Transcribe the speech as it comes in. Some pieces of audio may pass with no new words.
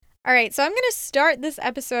All right, so I'm going to start this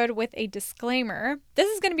episode with a disclaimer. This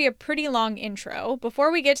is going to be a pretty long intro.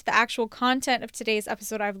 Before we get to the actual content of today's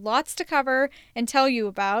episode, I have lots to cover and tell you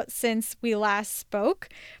about since we last spoke.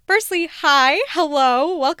 Firstly, hi,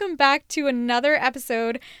 hello, welcome back to another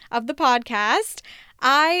episode of the podcast.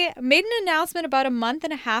 I made an announcement about a month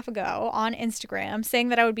and a half ago on Instagram saying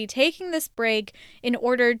that I would be taking this break in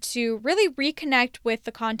order to really reconnect with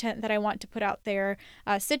the content that I want to put out there.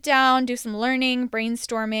 Sit down, do some learning,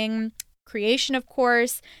 brainstorming, creation, of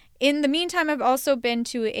course. In the meantime, I've also been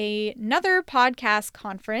to another podcast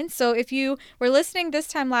conference. So if you were listening this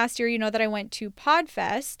time last year, you know that I went to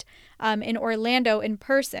PodFest in Orlando in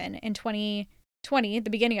person in 2020, the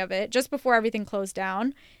beginning of it, just before everything closed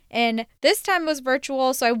down. And this time was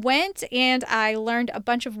virtual, so I went and I learned a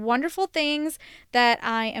bunch of wonderful things that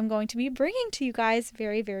I am going to be bringing to you guys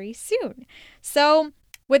very, very soon. So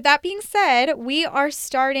with that being said, we are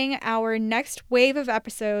starting our next wave of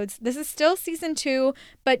episodes. This is still season 2,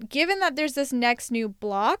 but given that there's this next new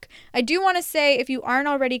block, I do want to say if you aren't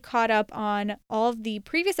already caught up on all of the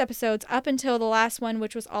previous episodes up until the last one,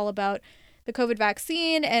 which was all about the COVID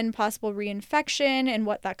vaccine and possible reinfection and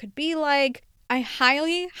what that could be like, I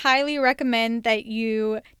highly, highly recommend that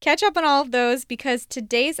you catch up on all of those because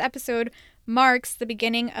today's episode marks the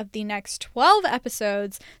beginning of the next 12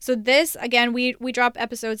 episodes. So this, again, we drop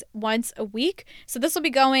episodes once a week. So this will be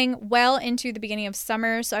going well into the beginning of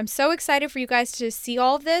summer. So I'm so excited for you guys to see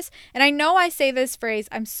all of this. And I know I say this phrase,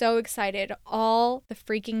 I'm so excited all the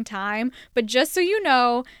freaking time. But just so you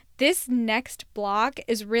know, this next block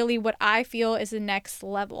is really what I feel is the next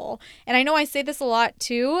level. And I know I say this a lot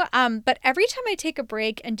too, but every time I take a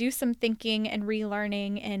break and do some thinking and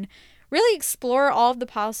relearning and really explore all of the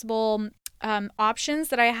possible options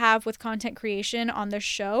that I have with content creation on this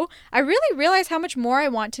show, I really realize how much more I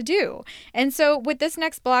want to do. And so with this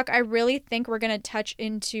next block, I really think we're going to touch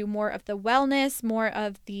into more of the wellness, more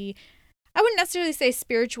of the, I wouldn't necessarily say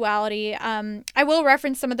spirituality. I will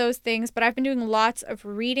reference some of those things, but I've been doing lots of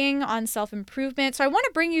reading on self-improvement. So I want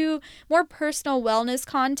to bring you more personal wellness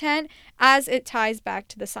content as it ties back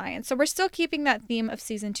to the science. So we're still keeping that theme of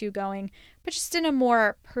season 2 going, but just in a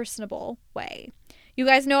more personable way. You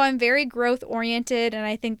guys know I'm very growth oriented, and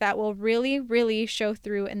I think that will really, really show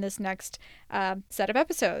through in this next set of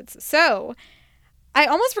episodes. So I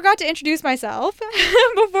almost forgot to introduce myself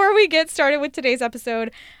before we get started with today's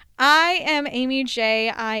episode. I am Amy J.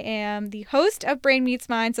 I am the host of Brain Meets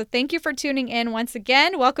Mind, so thank you for tuning in once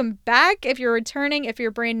again. Welcome back if you're returning, if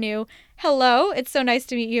you're brand new. Hello, it's so nice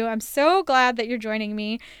to meet you. I'm so glad that you're joining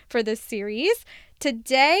me for this series.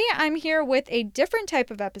 Today, I'm here with a different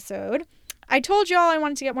type of episode. I told y'all I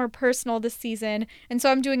wanted to get more personal this season, and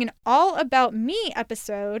so I'm doing an all about me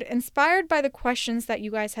episode inspired by the questions that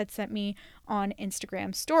you guys had sent me on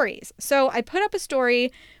Instagram stories. So I put up a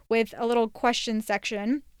story with a little question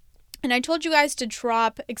section, and I told you guys to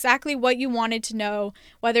drop exactly what you wanted to know,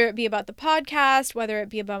 whether it be about the podcast, whether it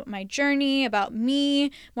be about my journey, about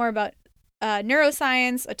me, more about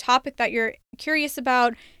neuroscience, a topic that you're curious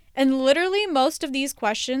about. And literally most of these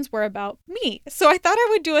questions were about me. So I thought I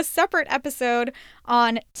would do a separate episode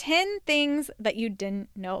on 10 things that you didn't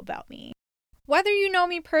know about me. Whether you know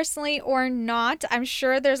me personally or not, I'm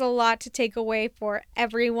sure there's a lot to take away for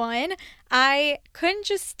everyone. I couldn't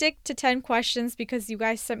just stick to 10 questions because you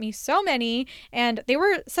guys sent me so many, and they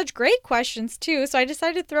were such great questions too, so I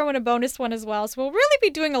decided to throw in a bonus one as well. So we'll really be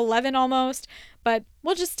doing 11 almost, but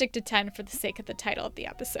we'll just stick to 10 for the sake of the title of the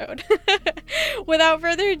episode. Without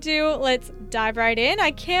further ado, let's dive right in.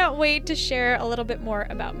 I can't wait to share a little bit more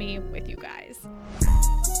about me with you guys.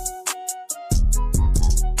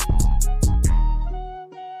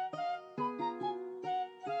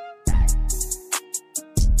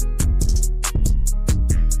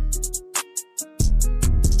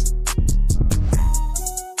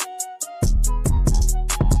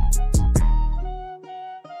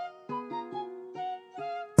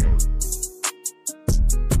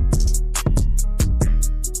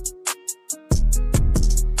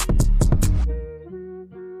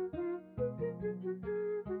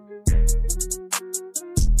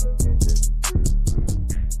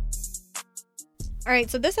 All right,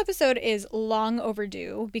 so this episode is long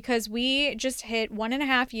overdue because we just hit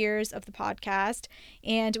 1.5 years of the podcast,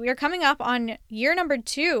 and we are coming up on year number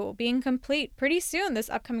 2 being complete pretty soon this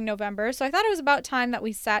upcoming November. So I thought it was about time that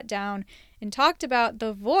we sat down and talked about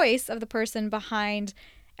the voice of the person behind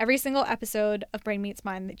every single episode of Brain Meets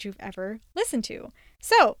Mind that you've ever listened to.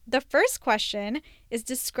 So the first question is,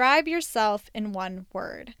 describe yourself in one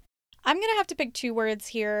word. I'm going to have to pick 2 words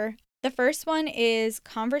here. The first one is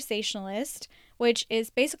conversationalist, which is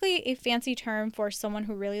basically a fancy term for someone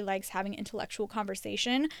who really likes having intellectual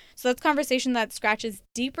conversation. So that's conversation that scratches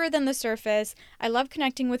deeper than the surface. I love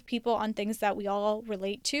connecting with people on things that we all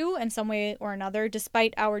relate to in some way or another,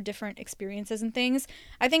 despite our different experiences and things.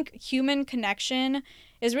 I think human connection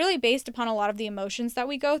is really based upon a lot of the emotions that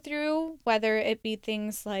we go through, whether it be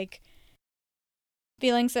things like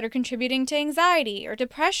feelings that are contributing to anxiety or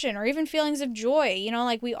depression or even feelings of joy.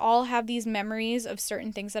 Like we all have these memories of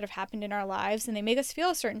certain things that have happened in our lives and they make us feel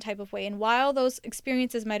a certain type of way. And while those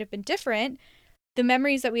experiences might have been different, the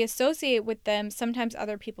memories that we associate with them, sometimes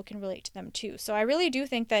other people can relate to them too. So I really do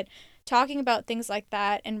think that talking about things like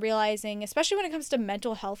that and realizing, especially when it comes to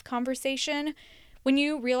mental health conversation, when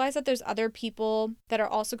you realize that there's other people that are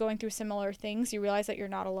also going through similar things, you realize that you're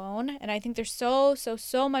not alone. And I think there's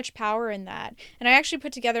so much power in that. And I actually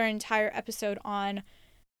put together an entire episode on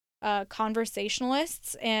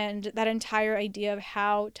conversationalists and that entire idea of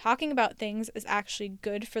how talking about things is actually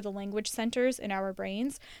good for the language centers in our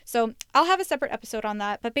brains. So I'll have a separate episode on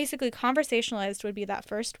that. But basically, conversationalist would be that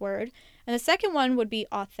first word. And the second one would be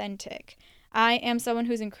authentic. I am someone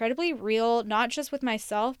who's incredibly real, not just with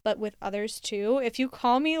myself, but with others too. If you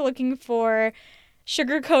call me looking for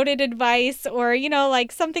sugar-coated advice or,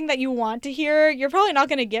 like something that you want to hear, you're probably not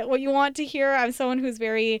going to get what you want to hear. I'm someone who's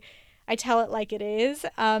I tell it like it is.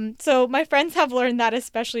 So my friends have learned that,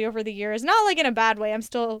 especially over the years. Not like in a bad way. I'm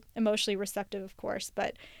still emotionally receptive, of course,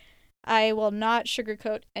 but I will not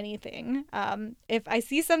sugarcoat anything. If I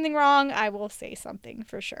see something wrong, I will say something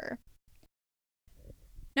for sure.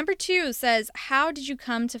 Number 2 says, how did you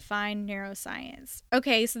come to find neuroscience?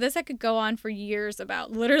 Okay, so this I could go on for years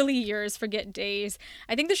about, literally years, forget days.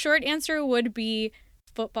 I think the short answer would be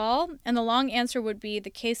football, and the long answer would be the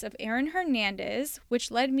case of Aaron Hernandez, which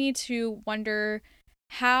led me to wonder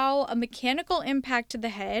how a mechanical impact to the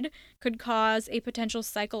head could cause a potential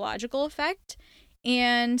psychological effect.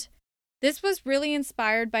 And this was really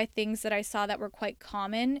inspired by things that I saw that were quite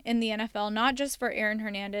common in the NFL, not just for Aaron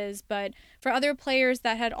Hernandez, but for other players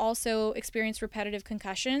that had also experienced repetitive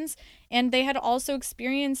concussions. And they had also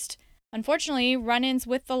experienced, unfortunately, run-ins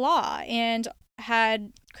with the law and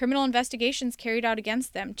had criminal investigations carried out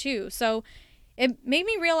against them too. So it made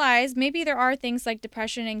me realize maybe there are things like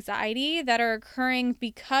depression and anxiety that are occurring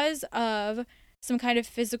because of some kind of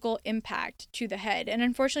physical impact to the head. And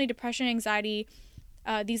unfortunately, depression and anxiety,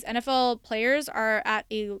 these NFL players are at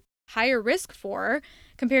a higher risk for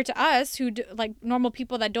compared to us who like normal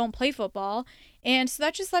people that don't play football. And so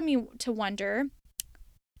that just led me to wonder,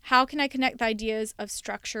 how can I connect the ideas of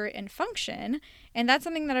structure and function? And that's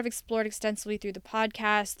something that I've explored extensively through the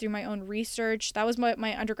podcast, through my own research. That was what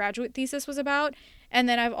my undergraduate thesis was about. And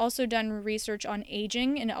then I've also done research on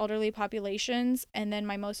aging in elderly populations. And then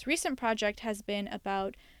my most recent project has been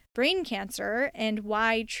about brain cancer and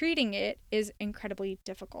why treating it is incredibly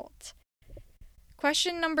difficult.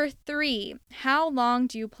 Question number 3, how long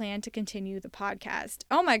do you plan to continue the podcast?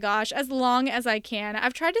 Oh my gosh, as long as I can.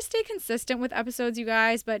 I've tried to stay consistent with episodes, you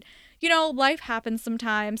guys, but life happens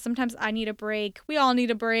sometimes. Sometimes I need a break. We all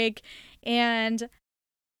need a break. And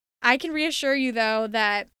I can reassure you, though,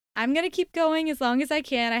 that I'm going to keep going as long as I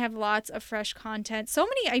can. I have lots of fresh content. So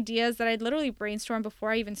many ideas that I'd literally brainstormed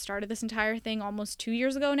before I even started this entire thing almost 2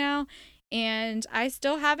 years ago now. And I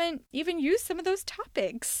still haven't even used some of those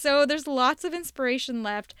topics. So there's lots of inspiration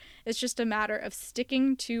left. It's just a matter of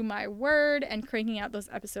sticking to my word and cranking out those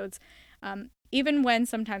episodes, even when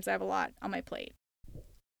sometimes I have a lot on my plate.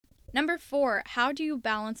 Number 4, how do you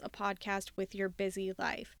balance a podcast with your busy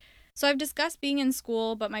life? So I've discussed being in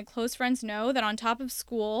school, but my close friends know that on top of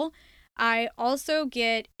school, I also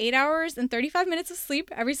get 8 hours and 35 minutes of sleep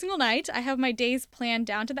every single night. I have my days planned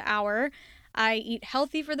down to the hour. I eat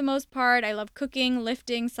healthy for the most part. I love cooking,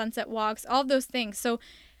 lifting, sunset walks, all of those things. So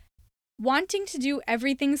wanting to do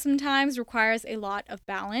everything sometimes requires a lot of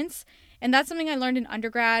balance. And that's something I learned in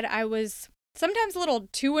undergrad. I was sometimes a little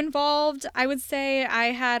too involved, I would say. I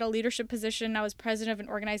had a leadership position. I was president of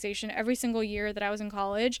an organization every single year that I was in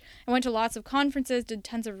college. I went to lots of conferences, did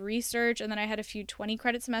tons of research, and then I had a few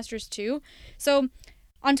 20-credit semesters too. So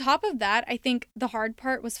on top of that, I think the hard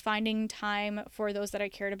part was finding time for those that I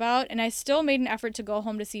cared about. And I still made an effort to go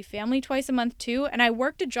home to see family twice a month too. And I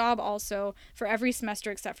worked a job also for every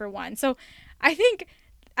semester except for one. So I think,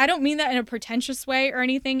 I don't mean that in a pretentious way or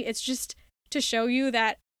anything. It's just to show you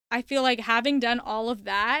that I feel like having done all of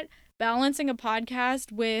that, balancing a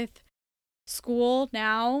podcast with school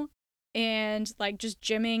now and like just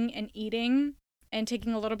gymming and eating and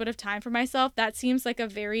taking a little bit of time for myself, that seems like a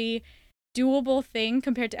very doable thing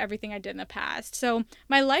compared to everything I did in the past. So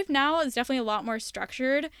my life now is definitely a lot more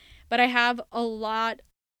structured, but I have a lot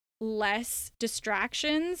less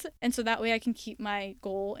distractions. And so that way I can keep my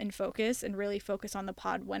goal in focus and really focus on the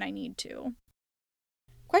pod when I need to.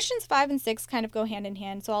 Questions 5 and 6 kind of go hand in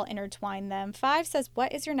hand, so I'll intertwine them. 5 says,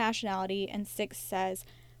 what is your nationality? And 6 says,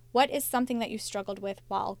 what is something that you struggled with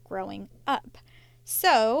while growing up?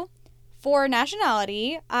 So, for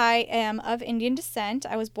nationality, I am of Indian descent.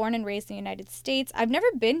 I was born and raised in the United States. I've never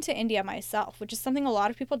been to India myself, which is something a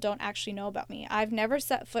lot of people don't actually know about me. I've never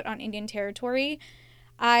set foot on Indian territory.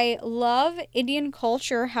 I love Indian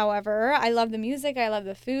culture, however. I love the music, I love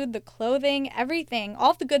the food, the clothing, everything,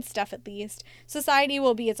 all of the good stuff at least. Society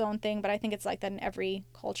will be its own thing, but I think it's like that in every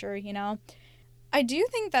culture, you know? I do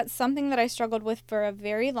think that something that I struggled with for a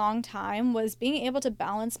very long time was being able to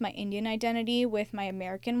balance my Indian identity with my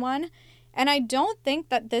American one. And I don't think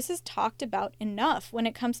that this is talked about enough when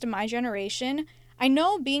it comes to my generation. I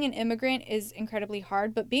know being an immigrant is incredibly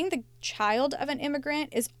hard, but being the child of an immigrant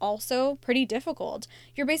is also pretty difficult.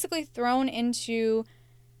 You're basically thrown into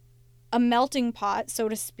a melting pot, so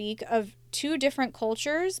to speak, of two different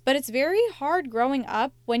cultures, but it's very hard growing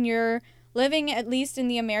up when you're living at least in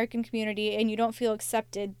the American community and you don't feel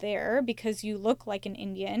accepted there because you look like an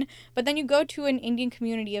Indian, but then you go to an Indian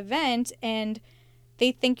community event and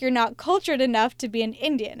they think you're not cultured enough to be an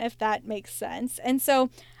Indian, if that makes sense. And so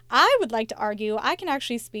I would like to argue I can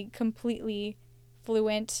actually speak completely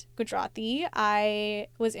fluent Gujarati. I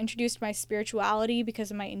was introduced to my spirituality because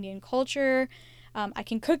of my Indian culture. I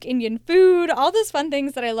can cook Indian food, all those fun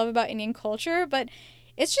things that I love about Indian culture, but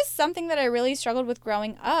it's just something that I really struggled with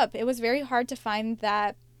growing up. It was very hard to find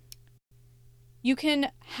that you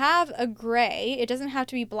can have a gray. It doesn't have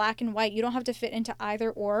to be black and white. You don't have to fit into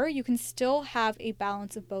either or. You can still have a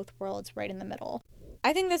balance of both worlds right in the middle.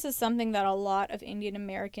 I think this is something that a lot of Indian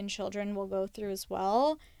American children will go through as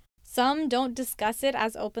well. Some don't discuss it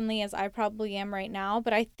as openly as I probably am right now,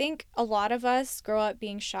 but I think a lot of us grow up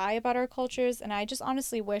being shy about our cultures, and I just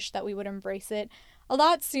honestly wish that we would embrace it a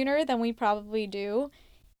lot sooner than we probably do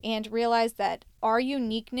and realize that our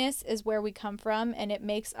uniqueness is where we come from and it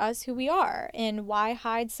makes us who we are. And why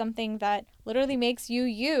hide something that literally makes you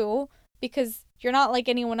you because you're not like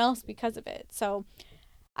anyone else because of it? So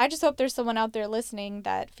I just hope there's someone out there listening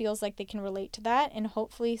that feels like they can relate to that and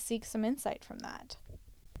hopefully seek some insight from that.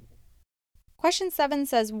 Question 7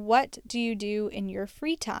 says, what do you do in your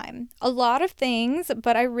free time? A lot of things,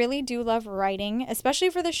 but I really do love writing,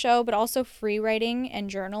 especially for the show, but also free writing and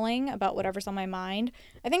journaling about whatever's on my mind.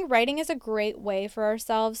 I think writing is a great way for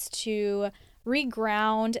ourselves to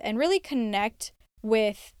reground and really connect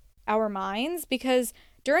with our minds because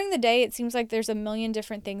during the day, it seems like there's a million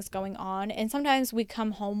different things going on, and sometimes we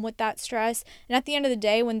come home with that stress, and at the end of the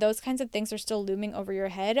day, when those kinds of things are still looming over your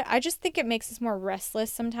head, I just think it makes us more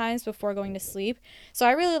restless sometimes before going to sleep. So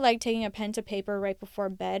I really like taking a pen to paper right before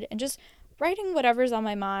bed and just writing whatever's on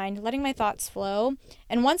my mind, letting my thoughts flow,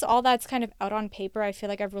 and once all that's kind of out on paper, I feel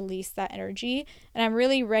like I've released that energy, and I'm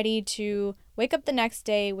really ready to wake up the next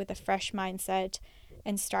day with a fresh mindset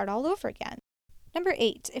and start all over again. Number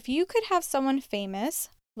 8, if you could have someone famous,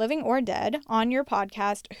 living or dead, on your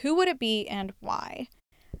podcast, who would it be and why?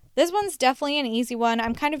 This one's definitely an easy one.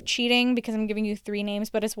 I'm kind of cheating because I'm giving you 3 names,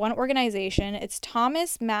 but it's one organization. It's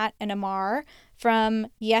Thomas, Matt, and Amar from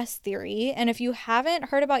Yes Theory. And if you haven't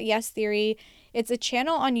heard about Yes Theory, it's a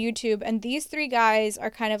channel on YouTube, and these 3 guys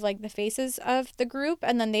are kind of like the faces of the group,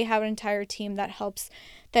 and then they have an entire team that helps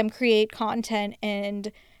them create content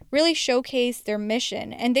and really showcase their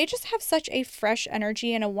mission. And they just have such a fresh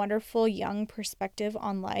energy and a wonderful young perspective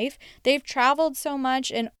on life. They've traveled so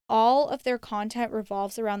much, and all of their content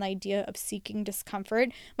revolves around the idea of seeking discomfort.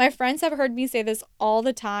 My friends have heard me say this all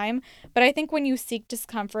the time, but I think when you seek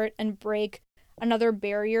discomfort and break another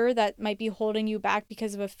barrier that might be holding you back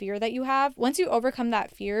because of a fear that you have, once you overcome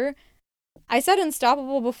that fear, I said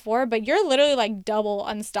unstoppable before, but you're literally like double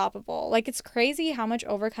unstoppable. Like, it's crazy how much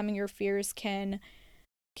overcoming your fears can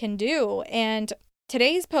do. And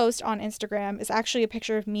today's post on Instagram is actually a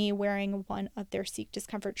picture of me wearing one of their Seek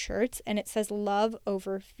Discomfort shirts, and it says love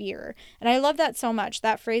over fear. And I love that so much.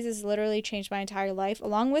 That phrase has literally changed my entire life,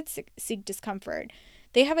 along with Seek Discomfort.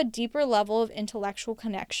 They have a deeper level of intellectual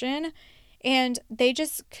connection, and they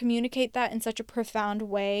just communicate that in such a profound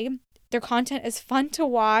way. Their content is fun to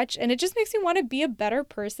watch, and it just makes me want to be a better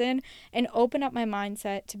person and open up my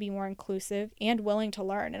mindset to be more inclusive and willing to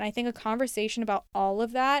learn. And I think a conversation about all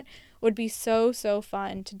of that would be so, so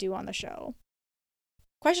fun to do on the show.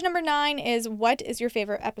 Question number 9 is, what is your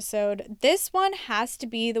favorite episode? This one has to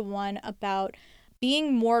be the one about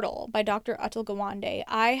being mortal by Dr. Atul Gawande.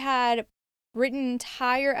 I had written an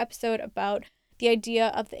entire episode about the idea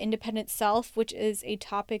of the independent self, which is a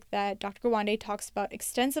topic that Dr. Gawande talks about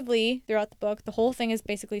extensively throughout the book. The whole thing is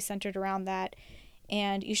basically centered around that.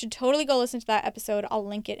 And you should totally go listen to that episode. I'll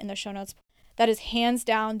link it in the show notes. That is hands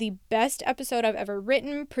down the best episode I've ever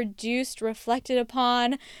written, produced, reflected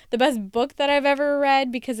upon, the best book that I've ever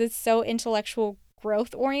read, because it's so intellectual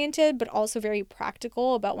growth oriented, but also very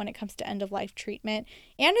practical about when it comes to end of life treatment.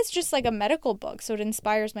 And it's just like a medical book, so it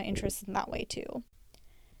inspires my interest in that way too.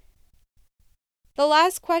 The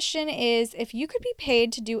last question is, if you could be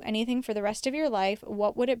paid to do anything for the rest of your life,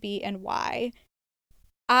 what would it be and why?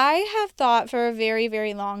 I have thought for a very,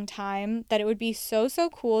 very long time that it would be so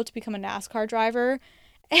cool to become a NASCAR driver.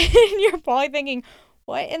 And you're probably thinking,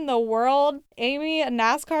 what in the world, Amy, a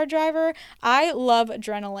NASCAR driver? I love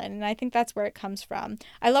adrenaline, and I think that's where it comes from.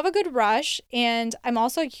 I love a good rush, and I'm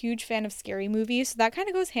also a huge fan of scary movies, so that kind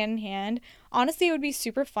of goes hand in hand. Honestly, it would be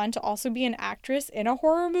super fun to also be an actress in a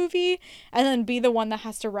horror movie and then be the one that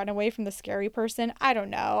has to run away from the scary person. I don't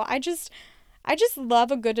know. I just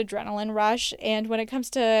love a good adrenaline rush, and when it comes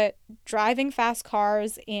to driving fast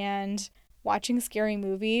cars and watching scary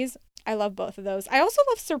movies, I love both of those. I also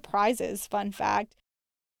love surprises, fun fact.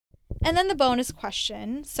 And then the bonus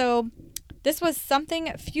question. So this was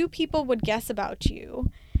something few people would guess about you.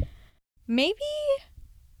 Maybe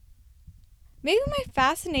my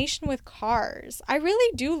fascination with cars. I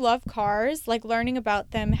really do love cars, like learning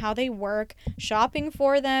about them, how they work, shopping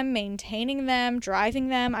for them, maintaining them, driving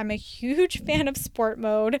them. I'm a huge fan of sport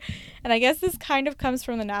mode, and I guess this kind of comes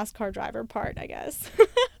from the NASCAR driver part, I guess.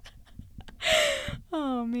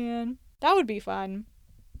 Oh man, that would be fun.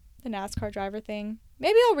 The NASCAR driver thing.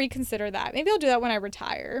 Maybe I'll reconsider that. Maybe I'll do that when I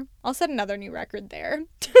retire. I'll set another new record there.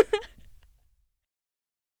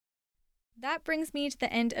 That brings me to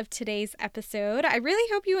the end of today's episode. I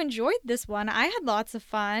really hope you enjoyed this one. I had lots of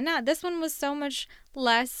fun. This one was so much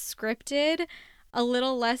less scripted, a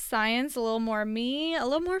little less science, a little more me, a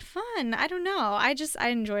little more fun. I don't know. I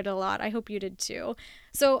enjoyed it a lot. I hope you did too.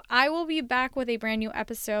 So I will be back with a brand new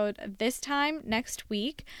episode this time next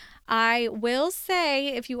week. I will say,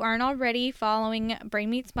 if you aren't already following Brain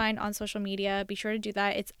Meets Mind on social media, be sure to do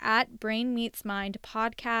that. It's at Brain Meets Mind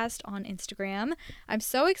Podcast on Instagram. I'm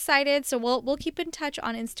so excited. So we'll keep in touch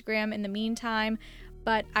on Instagram in the meantime.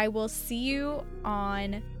 But I will see you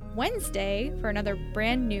on Wednesday for another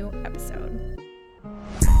brand new episode.